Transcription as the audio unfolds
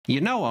You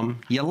know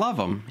 'em, you love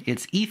 'em.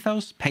 It's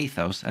Ethos,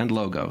 Pathos, and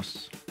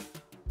Logos.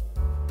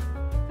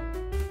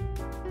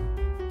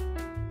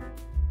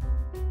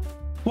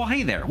 Well,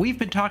 hey there. We've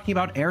been talking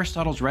about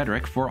Aristotle's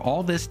Rhetoric for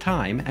all this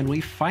time, and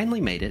we've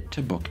finally made it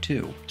to Book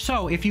 2.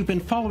 So, if you've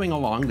been following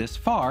along this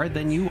far,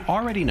 then you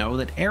already know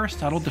that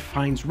Aristotle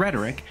defines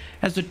rhetoric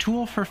as a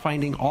tool for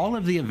finding all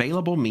of the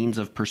available means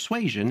of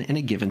persuasion in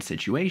a given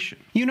situation.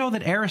 You know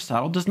that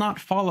Aristotle does not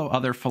follow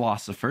other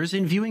philosophers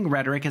in viewing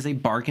rhetoric as a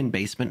bargain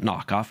basement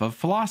knockoff of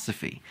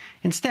philosophy.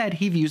 Instead,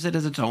 he views it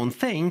as its own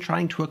thing,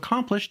 trying to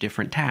accomplish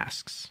different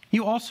tasks.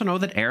 You also know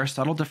that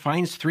Aristotle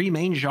defines three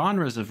main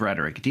genres of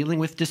rhetoric, dealing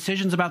with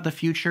decisions about the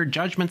future,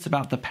 judgments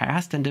about the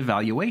past, and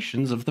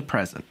evaluations of the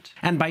present.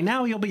 And by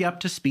now you'll be up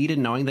to speed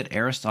in knowing that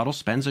Aristotle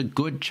spends a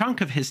good chunk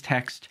of his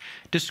text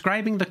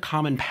describing the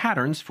common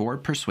patterns for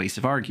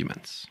persuasive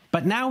arguments.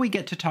 But now we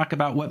get to talk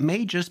about what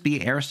may just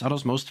be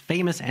Aristotle's most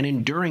famous and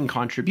enduring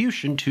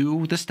contribution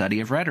to the study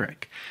of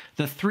rhetoric: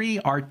 the three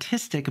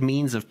artistic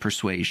means of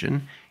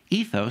persuasion: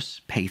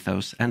 Ethos,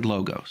 Pathos, and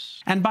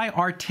Logos. And by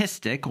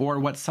artistic, or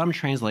what some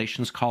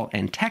translations call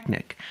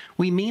entechnic,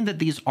 we mean that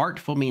these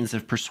artful means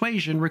of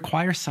persuasion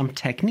require some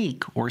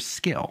technique or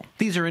skill.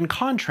 These are in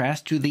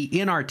contrast to the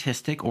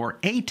inartistic or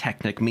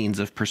atechnic means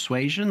of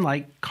persuasion,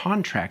 like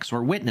contracts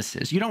or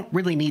witnesses. You don't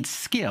really need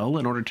skill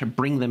in order to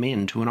bring them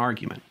into an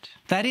argument.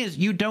 That is,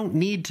 you don't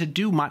need to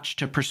do much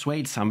to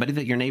persuade somebody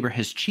that your neighbor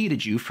has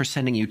cheated you for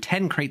sending you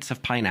 10 crates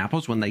of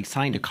pineapples when they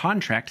signed a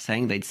contract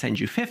saying they'd send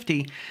you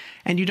 50,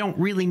 and you don't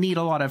really need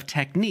a lot of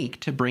technique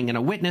to bring in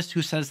a witness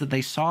who says that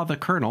they saw the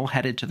colonel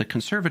headed to the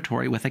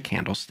conservatory with a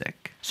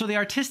candlestick. So the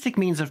artistic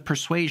means of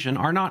persuasion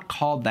are not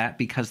called that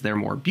because they're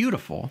more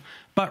beautiful,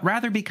 but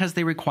rather because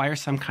they require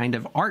some kind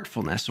of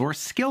artfulness or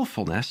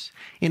skillfulness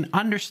in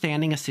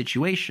understanding a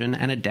situation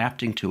and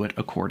adapting to it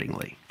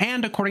accordingly.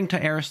 And according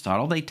to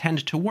Aristotle, they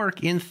tend to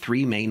work in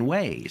three main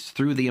ways: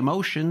 through the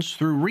emotions,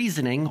 through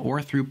reasoning,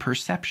 or through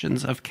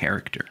perceptions of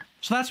character.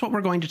 So that's what we're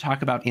going to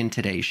talk about in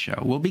today's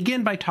show. We'll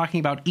begin by talking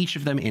about each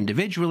of them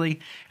individually,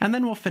 and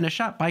then we'll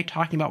finish up by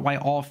talking about why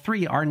all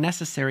three are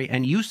necessary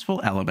and useful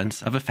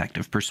elements of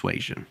effective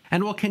persuasion.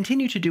 And we'll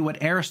continue to do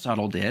what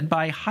Aristotle did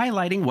by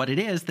highlighting what it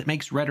is that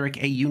makes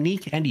rhetoric a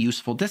unique and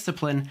useful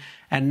discipline,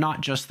 and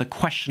not just the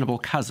questionable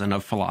cousin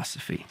of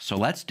philosophy. So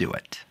let's do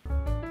it.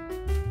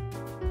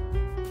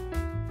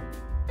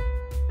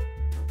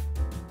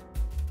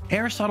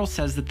 Aristotle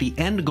says that the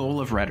end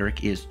goal of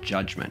rhetoric is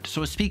judgment,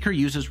 so a speaker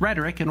uses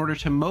rhetoric in order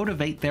to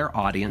motivate their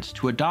audience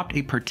to adopt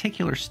a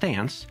particular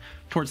stance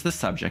towards the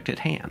subject at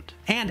hand.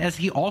 And as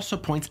he also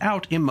points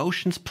out,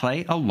 emotions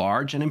play a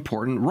large and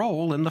important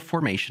role in the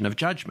formation of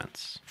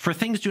judgments. For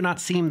things do not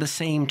seem the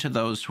same to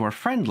those who are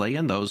friendly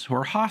and those who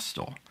are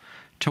hostile.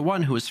 To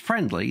one who is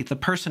friendly, the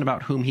person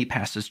about whom he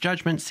passes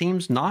judgment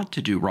seems not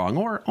to do wrong,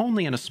 or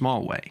only in a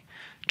small way.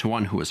 To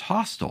one who is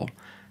hostile,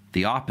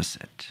 the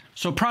opposite.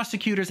 So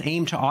prosecutors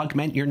aim to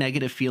augment your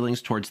negative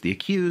feelings towards the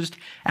accused,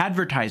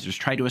 advertisers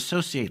try to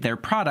associate their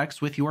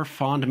products with your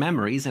fond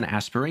memories and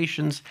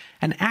aspirations,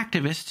 and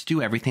activists do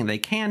everything they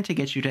can to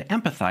get you to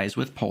empathize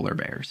with polar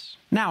bears.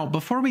 Now,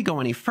 before we go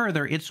any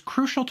further, it's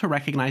crucial to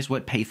recognize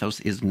what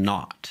pathos is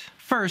not.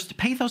 First,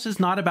 pathos is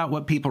not about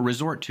what people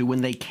resort to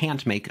when they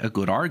can't make a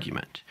good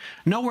argument.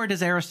 Nowhere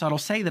does Aristotle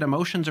say that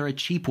emotions are a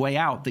cheap way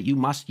out that you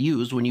must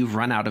use when you've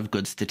run out of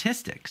good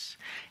statistics.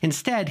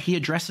 Instead, he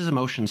addresses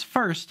emotions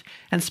first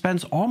and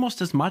spends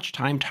almost as much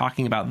time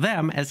talking about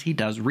them as he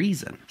does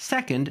reason.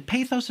 Second,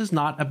 pathos is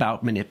not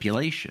about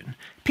manipulation.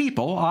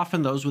 People,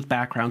 often those with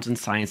backgrounds in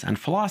science and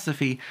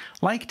philosophy,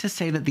 like to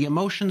say that the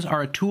emotions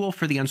are a tool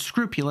for the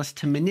unscrupulous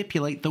to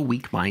manipulate the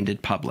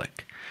weak-minded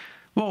public.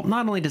 Well,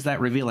 not only does that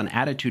reveal an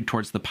attitude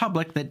towards the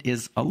public that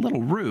is a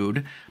little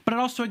rude, but it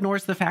also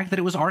ignores the fact that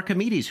it was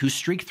Archimedes who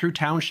streaked through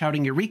town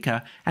shouting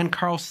Eureka, and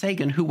Carl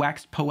Sagan who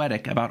waxed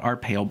poetic about our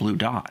pale blue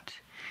dot.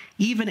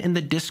 Even in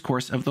the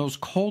discourse of those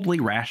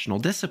coldly rational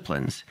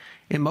disciplines,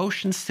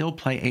 emotions still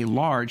play a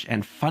large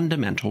and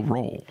fundamental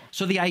role.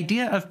 So the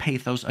idea of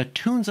pathos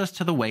attunes us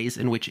to the ways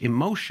in which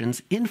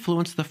emotions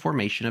influence the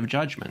formation of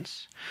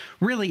judgments.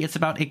 Really, it's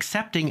about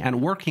accepting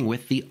and working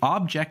with the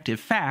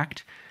objective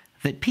fact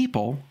that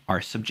people are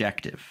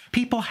subjective.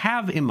 People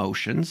have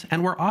emotions,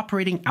 and we're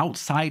operating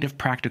outside of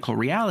practical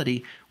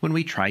reality when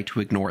we try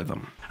to ignore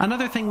them.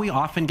 Another thing we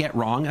often get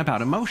wrong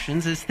about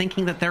emotions is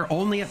thinking that they're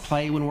only at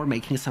play when we're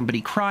making somebody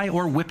cry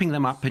or whipping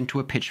them up into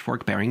a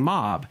pitchfork-bearing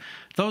mob.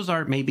 Those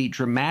are maybe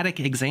dramatic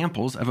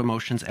examples of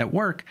emotions at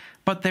work,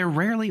 but they're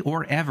rarely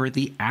or ever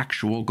the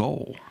actual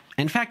goal.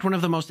 In fact, one of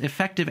the most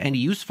effective and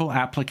useful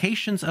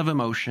applications of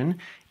emotion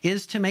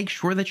is to make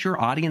sure that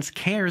your audience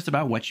cares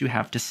about what you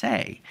have to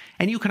say.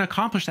 And you can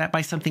accomplish that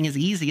by something as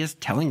easy as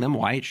telling them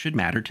why it should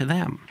matter to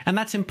them. And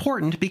that's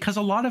important because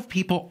a lot of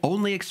people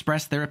only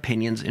express their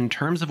opinions in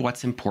terms of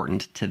what's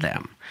important to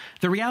them.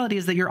 The reality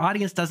is that your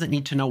audience doesn't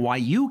need to know why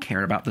you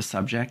care about the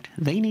subject.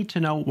 They need to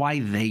know why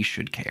they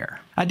should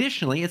care.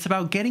 Additionally, it's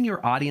about getting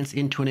your audience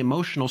into an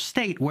emotional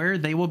state where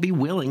they will be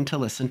willing to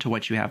listen to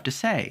what you have to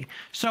say.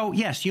 So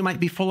yes, you might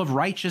be full of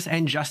righteous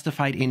and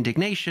justified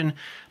indignation,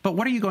 but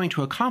what are you going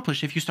to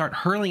accomplish if you you start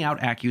hurling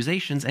out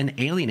accusations and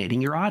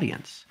alienating your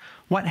audience?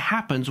 What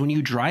happens when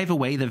you drive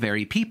away the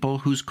very people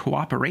whose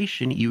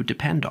cooperation you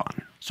depend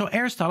on? So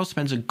Aristotle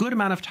spends a good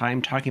amount of time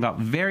talking about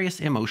various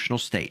emotional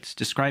states,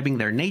 describing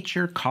their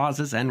nature,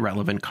 causes, and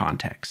relevant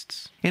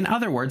contexts. In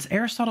other words,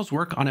 Aristotle's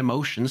work on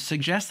emotions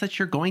suggests that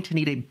you're going to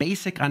need a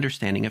basic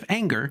understanding of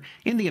anger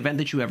in the event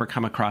that you ever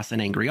come across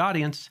an angry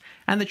audience,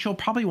 and that you'll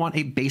probably want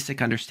a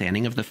basic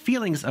understanding of the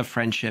feelings of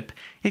friendship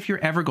if you're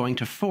ever going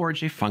to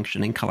forge a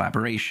functioning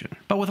collaboration.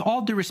 But with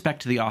all due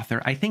respect to the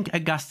author, I think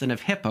Augustine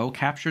of Hippo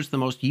captures the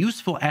most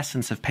useful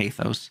essence of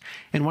pathos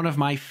in one of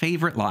my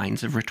favorite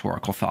lines of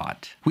rhetorical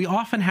thought. We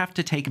often have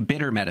to take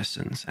bitter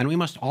medicines, and we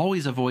must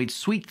always avoid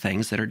sweet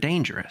things that are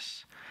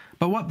dangerous.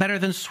 But what better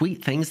than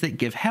sweet things that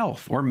give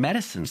health, or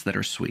medicines that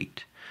are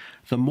sweet?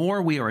 The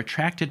more we are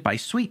attracted by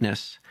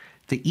sweetness,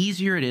 the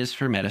easier it is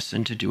for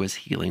medicine to do its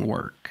healing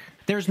work.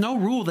 There's no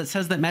rule that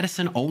says that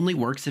medicine only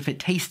works if it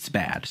tastes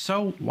bad,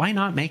 so why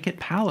not make it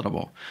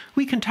palatable?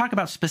 We can talk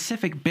about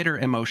specific bitter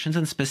emotions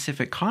in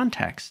specific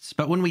contexts,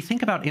 but when we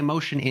think about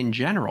emotion in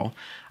general,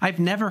 I've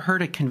never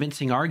heard a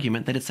convincing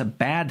argument that it's a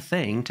bad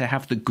thing to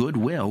have the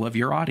goodwill of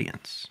your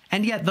audience.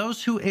 And yet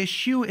those who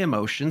eschew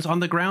emotions on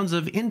the grounds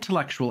of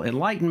intellectual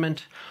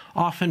enlightenment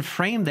often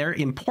frame their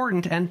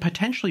important and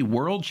potentially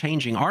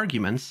world-changing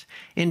arguments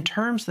in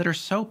terms that are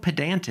so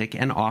pedantic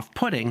and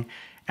off-putting,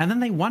 and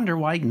then they wonder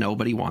why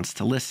nobody wants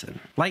to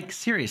listen. Like,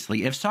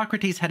 seriously, if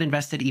Socrates had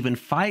invested even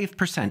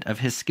 5% of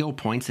his skill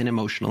points in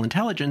emotional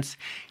intelligence,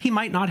 he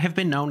might not have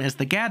been known as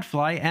the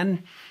gadfly,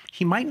 and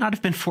he might not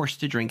have been forced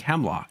to drink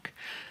hemlock.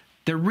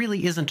 There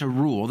really isn't a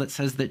rule that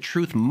says that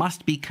truth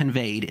must be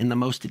conveyed in the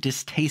most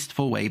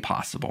distasteful way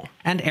possible.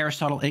 And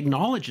Aristotle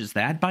acknowledges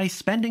that by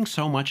spending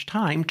so much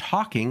time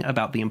talking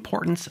about the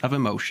importance of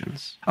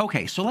emotions.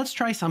 Okay, so let's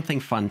try something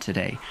fun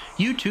today.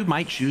 YouTube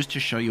might choose to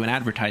show you an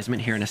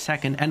advertisement here in a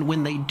second, and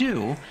when they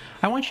do,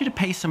 I want you to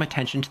pay some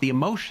attention to the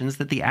emotions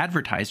that the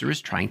advertiser is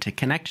trying to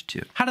connect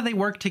to. How do they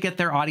work to get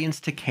their audience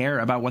to care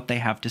about what they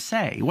have to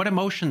say? What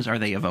emotions are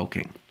they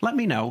evoking? Let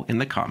me know in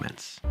the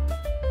comments.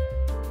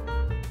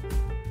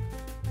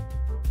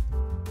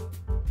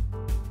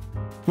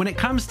 When it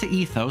comes to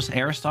ethos,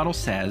 Aristotle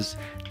says,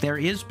 there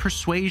is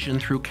persuasion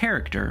through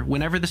character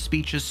whenever the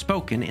speech is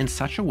spoken in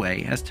such a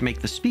way as to make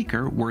the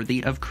speaker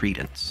worthy of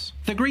credence.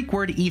 The Greek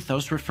word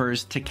ethos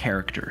refers to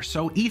character,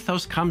 so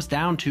ethos comes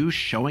down to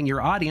showing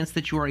your audience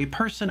that you are a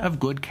person of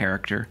good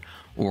character,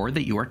 or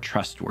that you are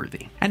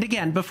trustworthy. And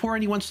again, before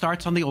anyone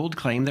starts on the old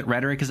claim that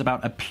rhetoric is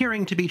about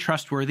appearing to be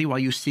trustworthy while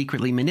you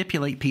secretly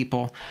manipulate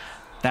people,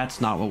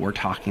 that's not what we're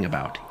talking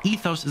about.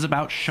 Ethos is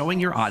about showing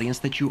your audience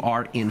that you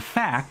are, in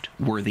fact,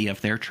 worthy of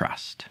their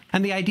trust.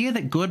 And the idea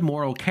that good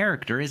moral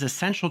character is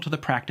essential to the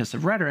practice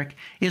of rhetoric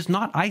is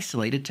not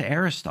isolated to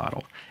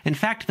Aristotle. In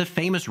fact, the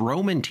famous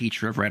Roman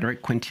teacher of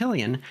rhetoric,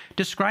 Quintilian,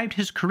 described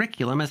his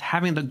curriculum as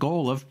having the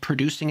goal of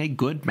producing a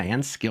good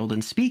man skilled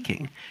in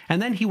speaking.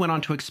 And then he went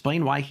on to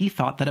explain why he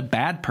thought that a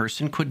bad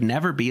person could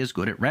never be as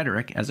good at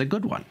rhetoric as a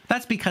good one.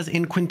 That's because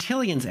in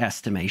Quintilian's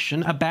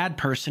estimation, a bad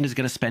person is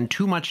going to spend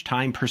too much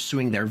time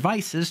pursuing their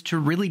vices to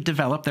really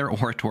develop their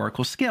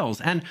oratorical skills.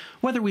 And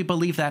whether we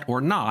believe that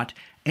or not,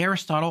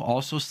 Aristotle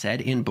also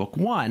said in Book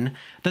 1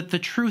 that the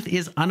truth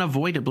is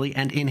unavoidably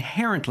and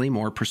inherently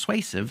more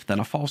persuasive than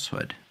a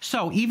falsehood.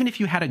 So even if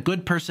you had a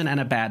good person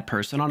and a bad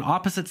person on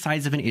opposite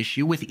sides of an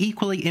issue with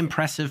equally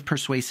impressive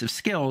persuasive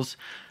skills,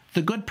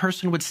 the good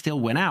person would still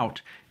win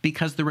out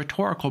because the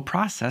rhetorical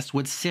process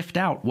would sift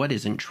out what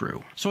isn't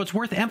true. So it's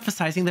worth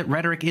emphasizing that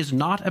rhetoric is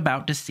not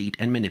about deceit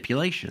and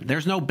manipulation.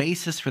 There's no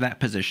basis for that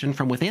position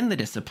from within the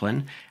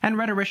discipline, and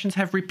rhetoricians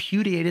have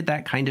repudiated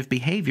that kind of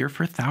behavior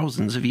for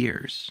thousands of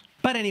years.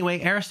 But anyway,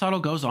 Aristotle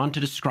goes on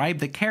to describe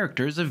the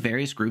characters of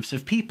various groups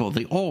of people,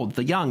 the old,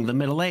 the young, the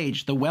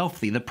middle-aged, the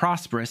wealthy, the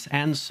prosperous,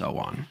 and so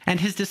on. And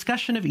his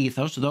discussion of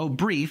ethos, though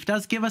brief,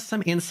 does give us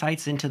some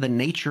insights into the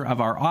nature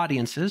of our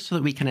audiences so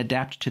that we can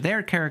adapt to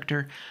their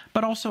character,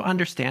 but also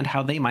understand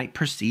how they might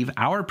perceive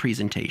our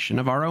presentation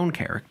of our own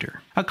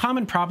character. A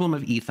common problem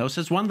of ethos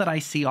is one that I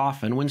see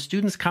often when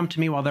students come to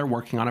me while they're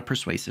working on a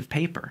persuasive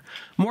paper.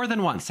 More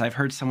than once I've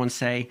heard someone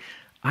say,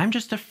 I'm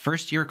just a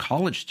first-year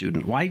college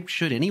student. Why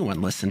should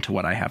anyone listen to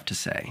what I have to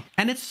say?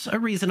 And it's a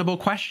reasonable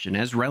question.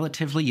 As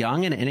relatively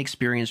young and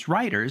inexperienced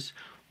writers,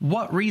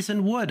 what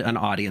reason would an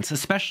audience,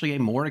 especially a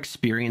more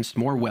experienced,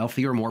 more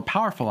wealthy, or more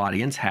powerful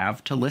audience,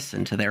 have to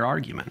listen to their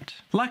argument?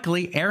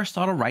 Luckily,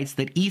 Aristotle writes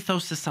that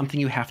ethos is something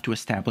you have to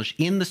establish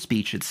in the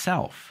speech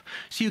itself.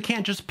 So you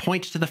can't just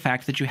point to the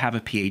fact that you have a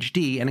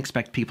PhD and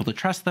expect people to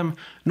trust them,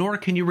 nor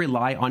can you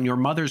rely on your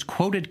mother's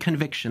quoted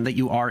conviction that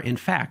you are, in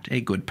fact, a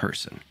good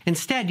person.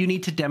 Instead, you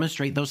need to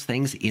demonstrate those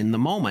things in the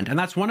moment, and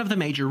that's one of the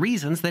major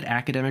reasons that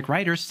academic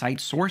writers cite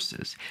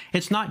sources.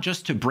 It's not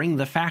just to bring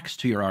the facts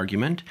to your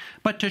argument,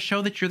 but to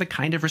show that you're the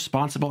kind of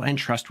responsible and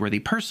trustworthy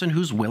person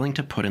who's willing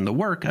to put in the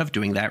work of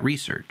doing that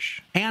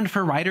research. And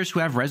for writers who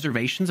have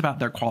reservations about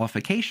their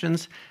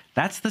qualifications,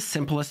 that's the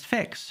simplest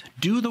fix.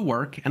 Do the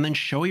work and then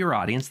show your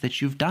audience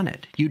that you've done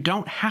it. You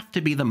don't have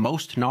to be the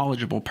most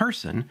knowledgeable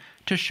person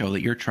to show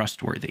that you're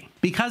trustworthy.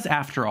 Because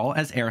after all,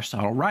 as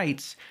Aristotle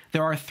writes,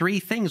 there are three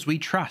things we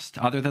trust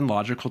other than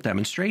logical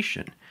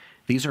demonstration.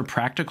 These are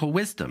practical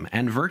wisdom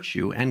and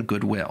virtue and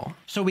goodwill.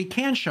 So we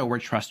can show we're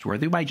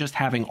trustworthy by just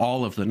having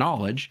all of the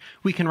knowledge.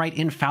 We can write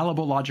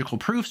infallible logical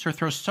proofs or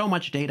throw so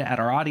much data at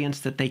our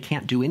audience that they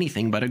can't do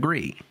anything but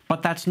agree.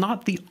 But that's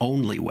not the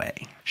only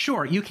way.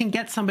 Sure, you can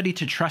get somebody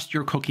to trust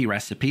your cookie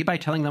recipe by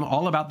telling them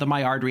all about the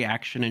Maillard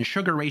reaction and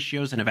sugar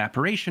ratios and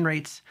evaporation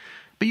rates,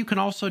 but you can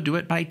also do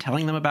it by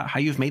telling them about how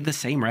you've made the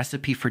same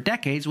recipe for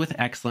decades with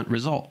excellent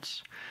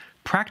results.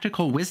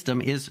 Practical wisdom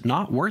is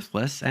not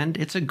worthless, and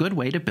it's a good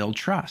way to build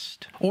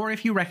trust. Or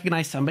if you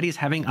recognize somebody as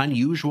having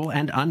unusual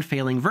and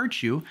unfailing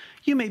virtue,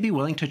 you may be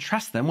willing to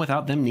trust them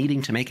without them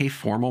needing to make a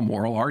formal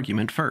moral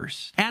argument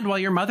first. And while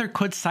your mother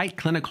could cite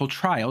clinical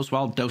trials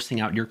while dosing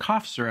out your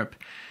cough syrup,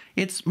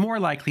 it's more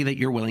likely that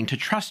you're willing to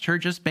trust her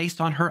just based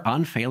on her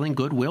unfailing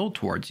goodwill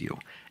towards you.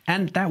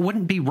 And that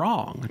wouldn't be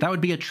wrong. That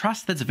would be a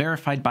trust that's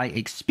verified by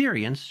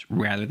experience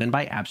rather than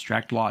by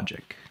abstract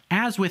logic.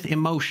 As with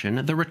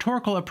emotion, the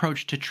rhetorical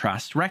approach to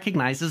trust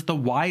recognizes the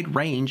wide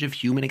range of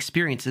human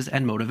experiences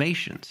and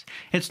motivations.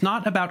 It's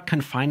not about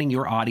confining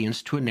your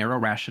audience to a narrow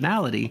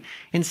rationality.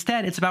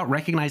 Instead, it's about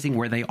recognizing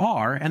where they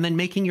are and then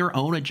making your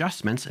own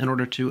adjustments in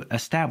order to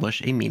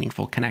establish a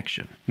meaningful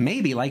connection.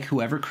 Maybe like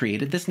whoever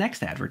created this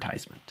next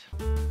advertisement.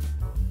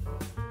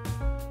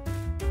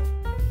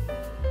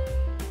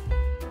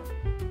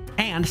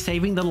 And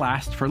saving the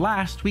last for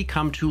last, we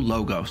come to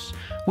logos,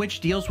 which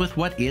deals with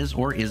what is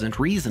or isn't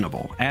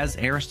reasonable. As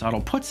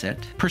Aristotle puts it,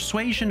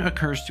 persuasion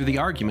occurs through the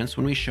arguments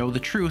when we show the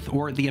truth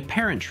or the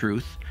apparent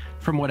truth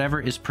from whatever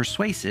is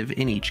persuasive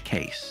in each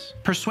case.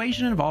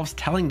 Persuasion involves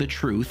telling the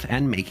truth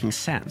and making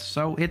sense,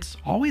 so it's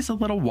always a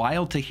little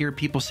wild to hear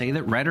people say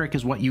that rhetoric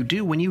is what you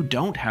do when you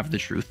don't have the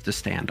truth to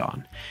stand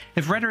on.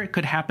 If rhetoric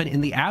could happen in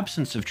the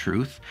absence of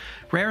truth,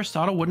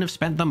 Aristotle wouldn't have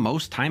spent the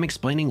most time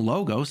explaining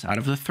logos out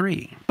of the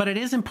three. But it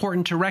is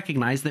important to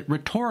recognize that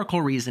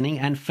rhetorical reasoning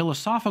and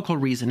philosophical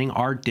reasoning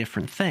are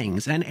different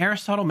things, and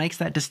Aristotle makes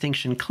that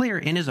distinction clear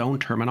in his own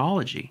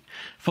terminology.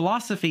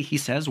 Philosophy, he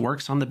says,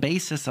 works on the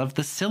basis of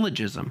the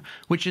syllogism,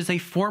 which is a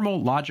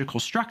formal logical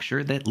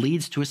structure that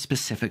leads to a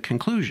specific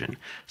conclusion,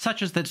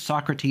 such as that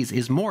Socrates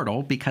is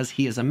mortal because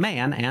he is a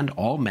man and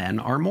all men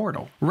are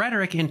mortal.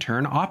 Rhetoric, in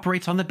turn,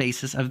 operates on the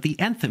basis of the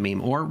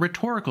enthymeme, or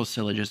rhetorical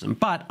syllogism,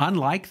 but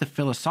unlike the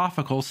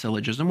philosophical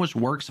syllogism, which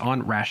works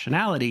on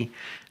rationality,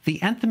 the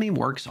enthymeme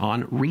works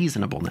on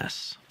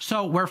reasonableness.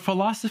 So, where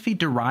philosophy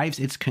derives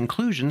its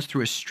conclusions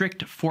through a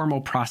strict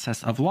formal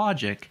process of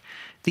logic,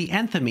 the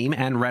enthymeme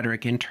and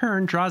rhetoric in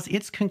turn draws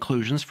its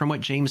conclusions from what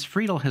James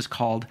Friedel has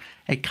called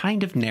a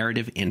kind of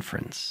narrative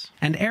inference.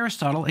 And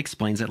Aristotle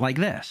explains it like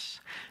this: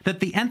 that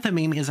the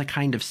enthymeme is a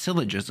kind of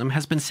syllogism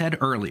has been said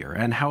earlier,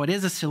 and how it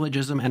is a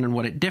syllogism and in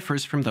what it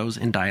differs from those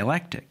in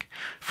dialectic.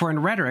 For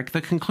in rhetoric,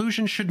 the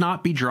conclusion should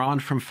not be drawn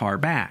from far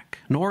back,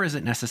 nor is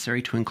it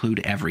necessary to include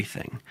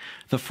everything.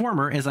 The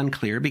former is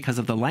unclear because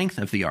of the length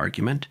of the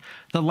argument,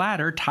 the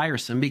latter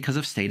tiresome because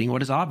of stating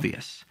what is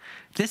obvious.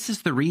 This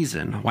is the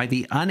reason why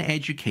the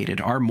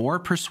uneducated are more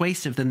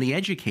persuasive than the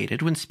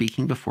educated when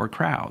speaking before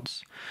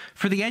crowds.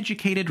 For the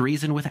educated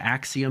reason with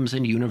axioms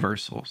and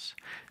universals,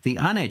 the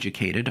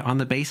uneducated on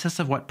the basis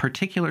of what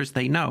particulars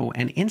they know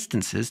and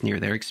instances near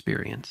their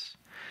experience.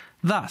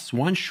 Thus,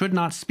 one should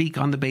not speak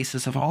on the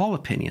basis of all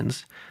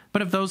opinions,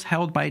 but of those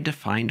held by a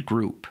defined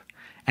group,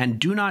 and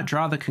do not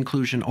draw the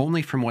conclusion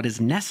only from what is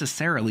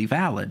necessarily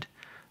valid,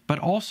 but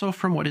also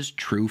from what is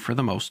true for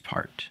the most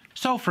part.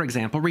 So, for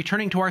example,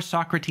 returning to our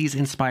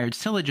Socrates-inspired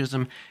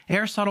syllogism,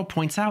 Aristotle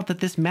points out that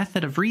this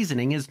method of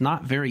reasoning is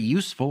not very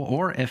useful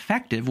or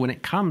effective when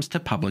it comes to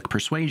public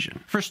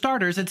persuasion. For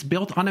starters, it's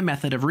built on a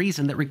method of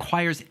reason that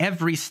requires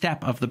every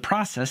step of the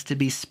process to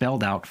be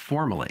spelled out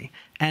formally.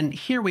 And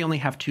here we only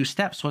have 2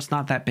 steps, so it's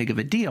not that big of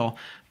a deal,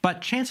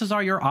 but chances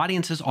are your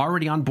audience is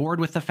already on board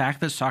with the fact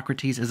that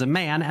Socrates is a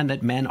man and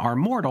that men are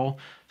mortal,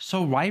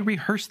 so why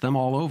rehearse them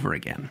all over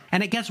again?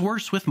 And it gets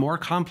worse with more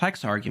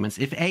complex arguments.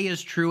 If A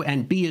is true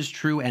and B is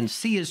true and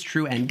C is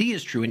true and D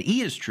is true and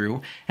E is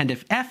true, and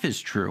if F is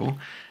true,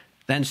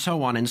 then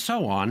so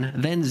on,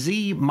 then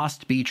Z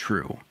must be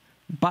true.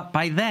 But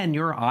by then,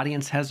 your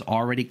audience has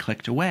already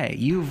clicked away.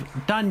 You've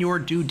done your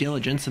due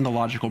diligence in the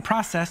logical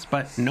process,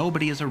 but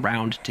nobody is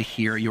around to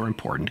hear your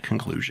important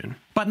conclusion.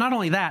 But not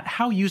only that,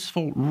 how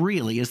useful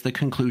really is the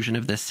conclusion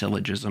of this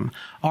syllogism?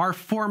 Our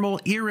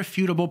formal,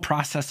 irrefutable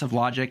process of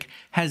logic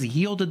has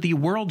yielded the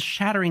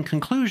world-shattering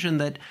conclusion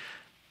that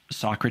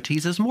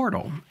Socrates is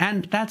mortal.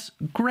 And that's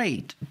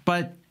great,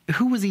 but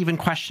who was even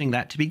questioning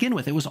that to begin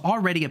with? It was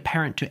already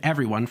apparent to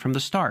everyone from the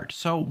start,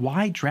 so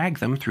why drag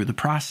them through the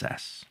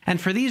process? And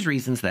for these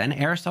reasons, then,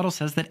 Aristotle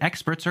says that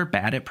experts are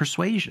bad at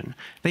persuasion.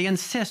 They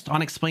insist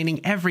on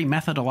explaining every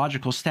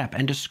methodological step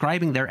and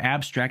describing their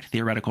abstract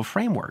theoretical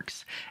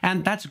frameworks.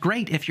 And that's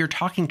great if you're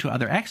talking to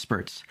other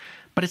experts,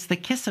 but it's the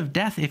kiss of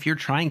death if you're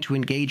trying to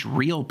engage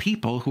real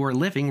people who are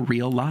living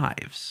real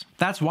lives.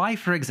 That's why,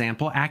 for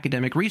example,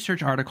 academic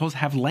research articles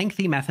have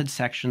lengthy method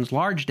sections,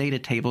 large data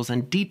tables,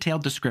 and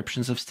detailed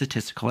descriptions of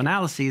statistical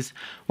analyses,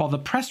 while the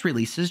press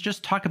releases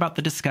just talk about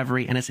the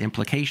discovery and its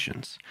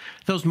implications.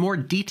 Those more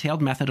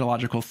detailed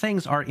methodological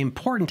things are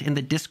important in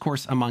the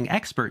discourse among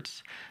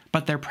experts,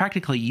 but they're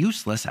practically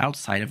useless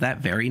outside of that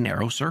very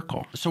narrow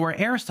circle. So where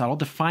Aristotle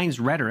defines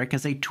rhetoric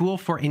as a tool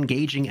for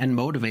engaging and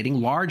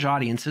motivating large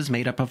audiences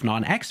made up of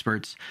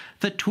non-experts,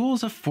 the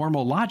tools of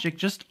formal logic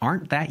just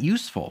aren't that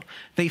useful.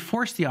 They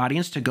force the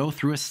audience to go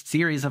through a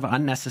series of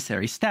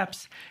unnecessary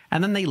steps,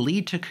 and then they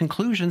lead to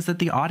conclusions that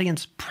the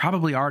audience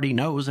probably already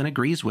knows and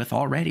agrees with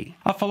already.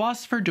 A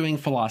philosopher doing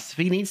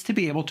philosophy needs to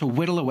be able to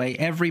whittle away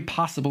every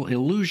possible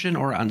illusion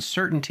or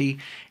uncertainty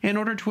in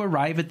order to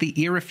arrive at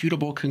the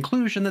irrefutable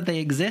conclusion that they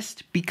exist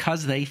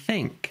because they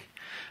think.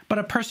 But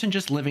a person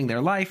just living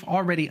their life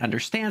already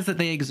understands that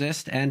they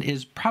exist and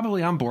is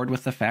probably on board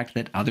with the fact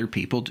that other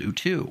people do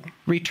too.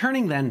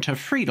 Returning then to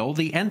Friedel,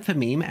 the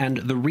enthymeme and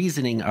the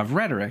reasoning of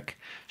rhetoric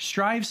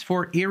strives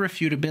for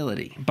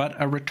irrefutability, but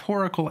a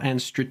rhetorical and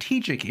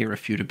strategic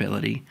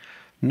irrefutability,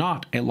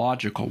 not a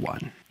logical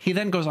one. He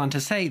then goes on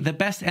to say, the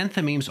best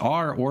enthymemes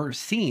are or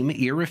seem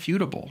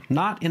irrefutable,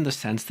 not in the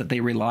sense that they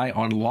rely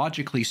on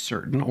logically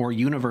certain or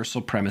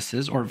universal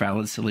premises or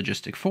valid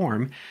syllogistic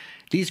form.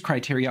 These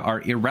criteria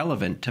are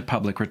irrelevant to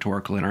public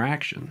rhetorical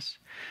interactions.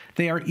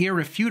 They are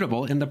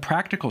irrefutable in the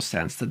practical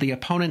sense that the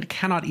opponent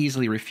cannot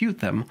easily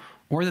refute them,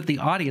 or that the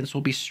audience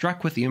will be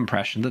struck with the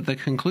impression that the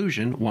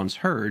conclusion, once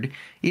heard,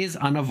 is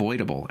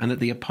unavoidable and that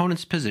the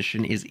opponent's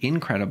position is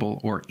incredible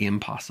or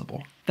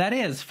impossible. That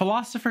is,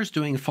 philosophers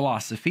doing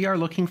philosophy are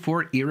looking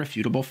for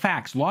irrefutable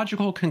facts,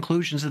 logical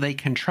conclusions that they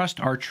can trust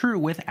are true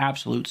with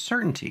absolute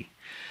certainty.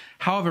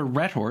 However,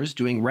 rhetors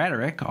doing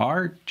rhetoric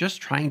are just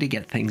trying to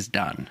get things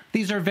done.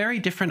 These are very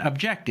different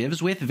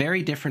objectives with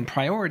very different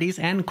priorities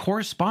and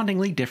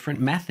correspondingly different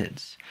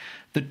methods.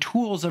 The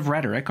tools of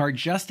rhetoric are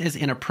just as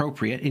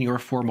inappropriate in your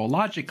formal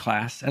logic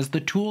class as the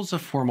tools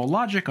of formal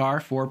logic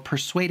are for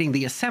persuading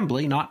the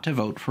assembly not to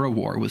vote for a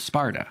war with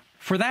Sparta.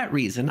 For that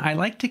reason, I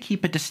like to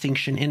keep a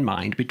distinction in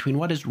mind between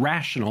what is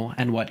rational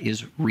and what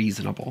is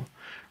reasonable.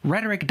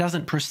 Rhetoric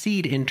doesn't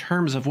proceed in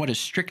terms of what is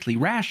strictly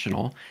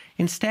rational,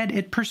 instead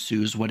it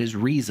pursues what is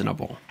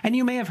reasonable. And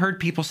you may have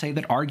heard people say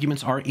that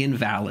arguments are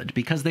invalid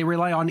because they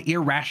rely on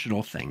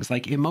irrational things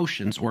like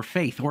emotions or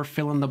faith or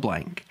fill in the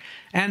blank.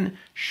 And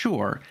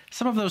sure,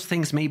 some of those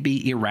things may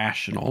be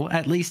irrational,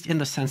 at least in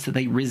the sense that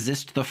they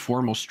resist the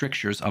formal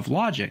strictures of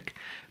logic,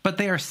 but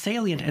they are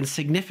salient and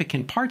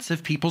significant parts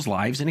of people's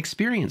lives and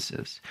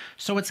experiences.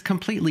 So it's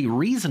completely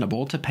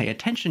reasonable to pay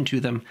attention to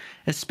them,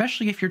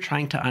 especially if you're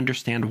trying to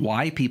understand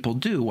why people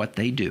do what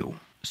they do.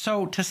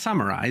 So, to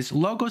summarize,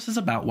 logos is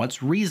about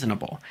what's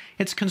reasonable.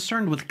 It's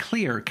concerned with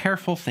clear,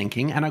 careful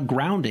thinking and a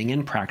grounding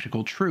in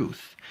practical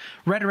truth.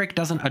 Rhetoric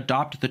doesn't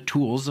adopt the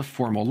tools of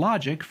formal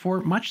logic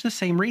for much the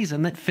same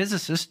reason that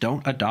physicists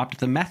don't adopt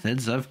the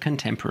methods of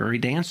contemporary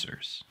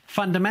dancers.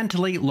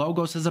 Fundamentally,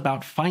 logos is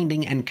about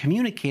finding and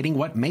communicating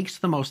what makes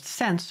the most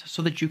sense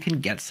so that you can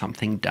get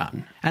something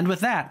done. And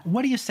with that,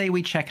 what do you say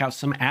we check out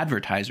some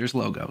advertisers'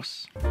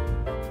 logos?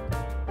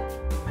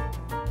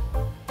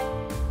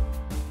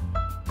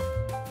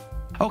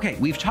 Okay,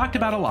 we've talked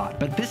about a lot,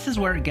 but this is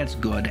where it gets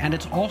good, and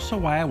it's also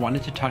why I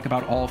wanted to talk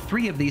about all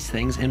three of these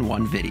things in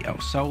one video,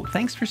 so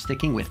thanks for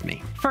sticking with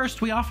me.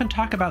 First, we often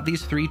talk about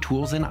these three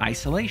tools in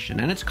isolation,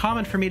 and it's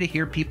common for me to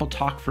hear people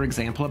talk, for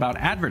example, about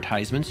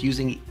advertisements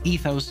using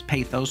ethos,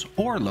 pathos,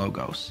 or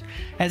logos,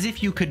 as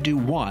if you could do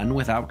one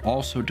without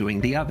also doing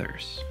the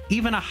others.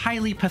 Even a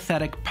highly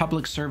pathetic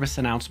public service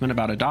announcement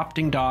about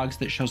adopting dogs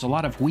that shows a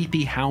lot of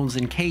weepy hounds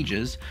in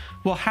cages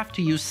will have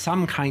to use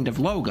some kind of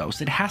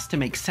logos. It has to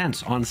make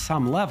sense on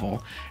some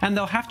level, and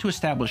they'll have to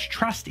establish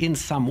trust in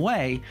some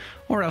way,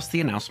 or else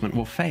the announcement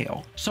will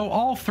fail. So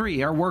all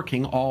three are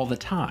working all the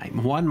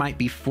time. One might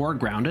be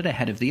foregrounded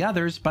ahead of the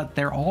others, but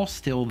they're all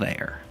still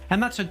there.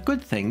 And that's a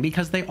good thing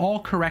because they all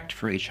correct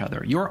for each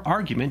other. Your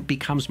argument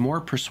becomes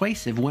more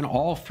persuasive when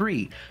all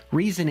three,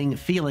 reasoning,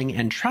 feeling,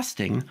 and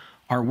trusting,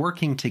 are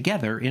working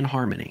together in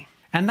harmony.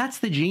 And that's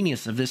the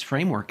genius of this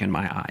framework in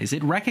my eyes.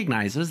 It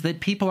recognizes that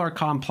people are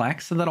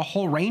complex and that a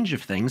whole range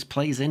of things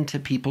plays into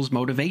people's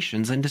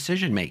motivations and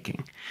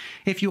decision-making.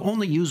 If you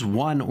only use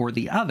one or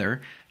the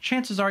other,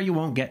 chances are you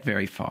won't get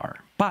very far.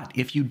 But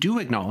if you do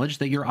acknowledge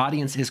that your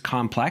audience is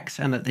complex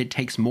and that it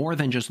takes more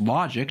than just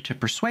logic to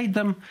persuade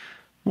them,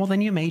 well,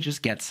 then you may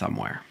just get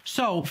somewhere.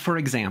 So, for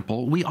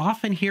example, we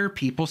often hear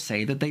people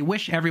say that they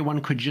wish everyone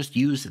could just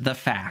use the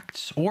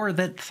facts, or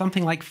that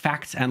something like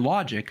facts and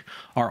logic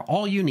are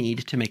all you need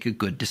to make a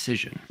good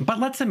decision. But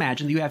let's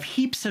imagine that you have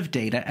heaps of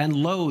data and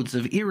loads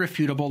of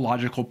irrefutable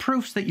logical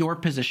proofs that your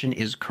position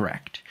is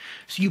correct.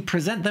 So you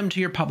present them to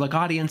your public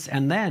audience,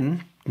 and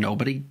then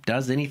nobody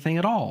does anything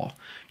at all.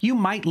 You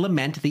might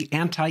lament the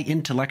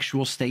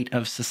anti-intellectual state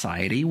of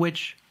society,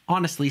 which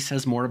honestly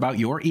says more about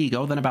your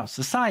ego than about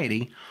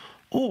society.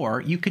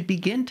 Or you could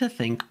begin to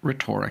think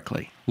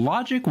rhetorically.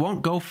 Logic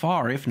won't go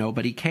far if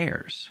nobody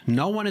cares.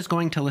 No one is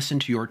going to listen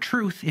to your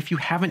truth if you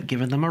haven't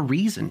given them a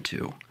reason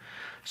to.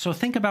 So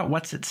think about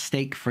what's at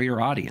stake for your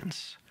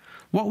audience.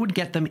 What would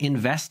get them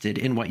invested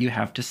in what you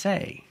have to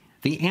say?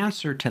 The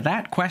answer to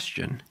that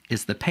question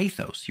is the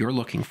pathos you're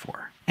looking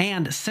for.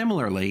 And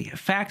similarly,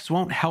 facts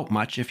won't help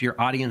much if your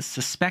audience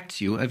suspects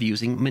you of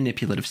using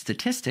manipulative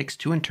statistics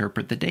to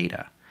interpret the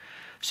data.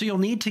 So you'll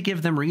need to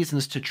give them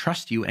reasons to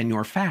trust you and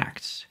your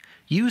facts.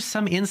 Use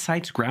some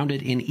insights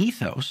grounded in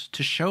ethos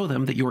to show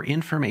them that your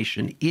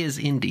information is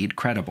indeed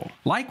credible.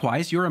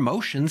 Likewise, your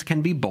emotions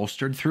can be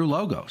bolstered through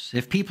logos.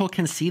 If people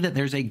can see that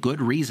there's a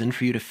good reason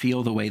for you to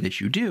feel the way that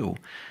you do,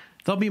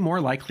 they'll be more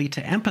likely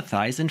to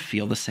empathize and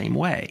feel the same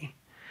way.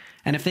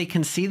 And if they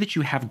can see that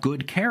you have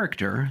good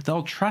character,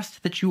 they'll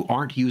trust that you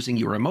aren't using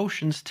your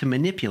emotions to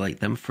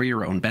manipulate them for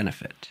your own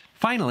benefit.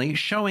 Finally,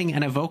 showing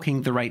and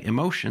evoking the right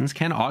emotions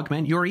can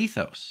augment your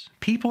ethos.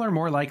 People are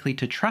more likely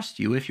to trust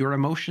you if your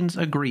emotions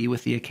agree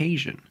with the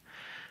occasion.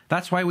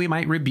 That's why we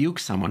might rebuke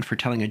someone for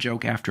telling a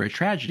joke after a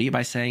tragedy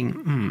by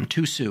saying,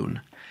 too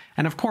soon.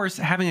 And of course,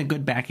 having a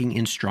good backing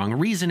in strong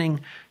reasoning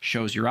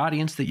shows your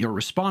audience that you're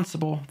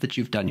responsible, that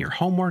you've done your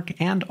homework,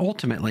 and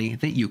ultimately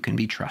that you can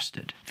be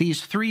trusted.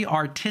 These three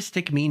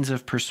artistic means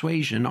of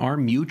persuasion are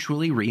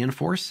mutually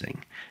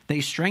reinforcing.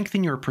 They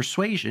strengthen your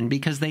persuasion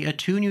because they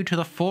attune you to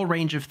the full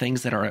range of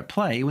things that are at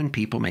play when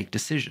people make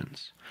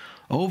decisions.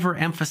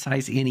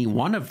 Overemphasize any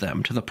one of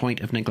them to the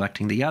point of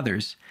neglecting the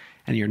others,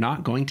 and you're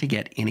not going to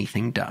get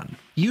anything done.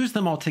 Use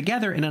them all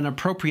together in an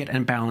appropriate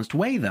and balanced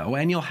way, though,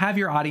 and you'll have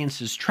your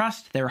audience's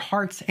trust, their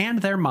hearts, and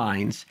their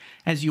minds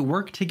as you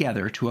work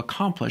together to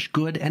accomplish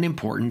good and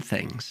important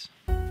things.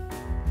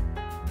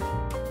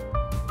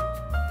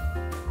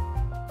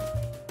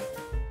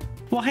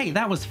 Well, hey,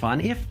 that was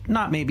fun, if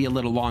not maybe a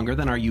little longer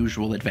than our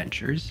usual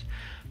adventures.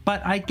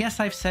 But I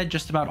guess I've said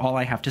just about all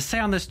I have to say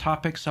on this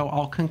topic, so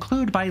I'll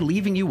conclude by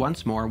leaving you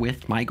once more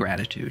with my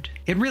gratitude.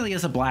 It really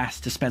is a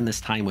blast to spend this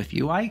time with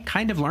you. I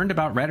kind of learned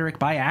about rhetoric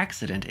by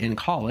accident in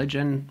college,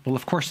 and, well,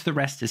 of course, the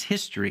rest is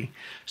history,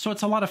 so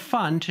it's a lot of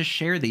fun to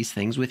share these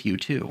things with you,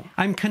 too.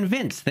 I'm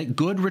convinced that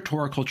good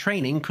rhetorical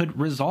training could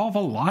resolve a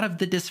lot of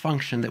the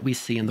dysfunction that we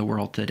see in the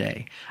world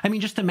today. I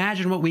mean, just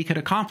imagine what we could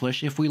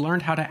accomplish if we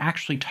learned how to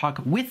actually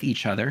talk with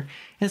each other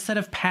instead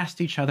of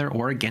past each other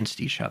or against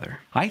each other.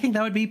 I think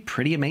that would be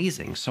pretty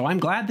amazing, so I'm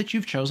glad that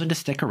you've chosen to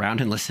stick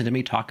around and listen to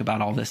me talk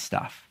about all this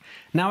stuff.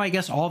 Now I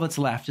guess all that's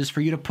left is for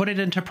you to put it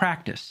into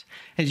practice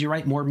as you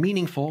write more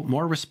meaningful,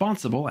 more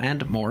responsible,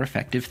 and more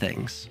effective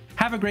things.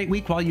 Have a great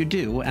week while you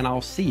do, and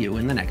I'll see you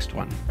in the next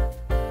one.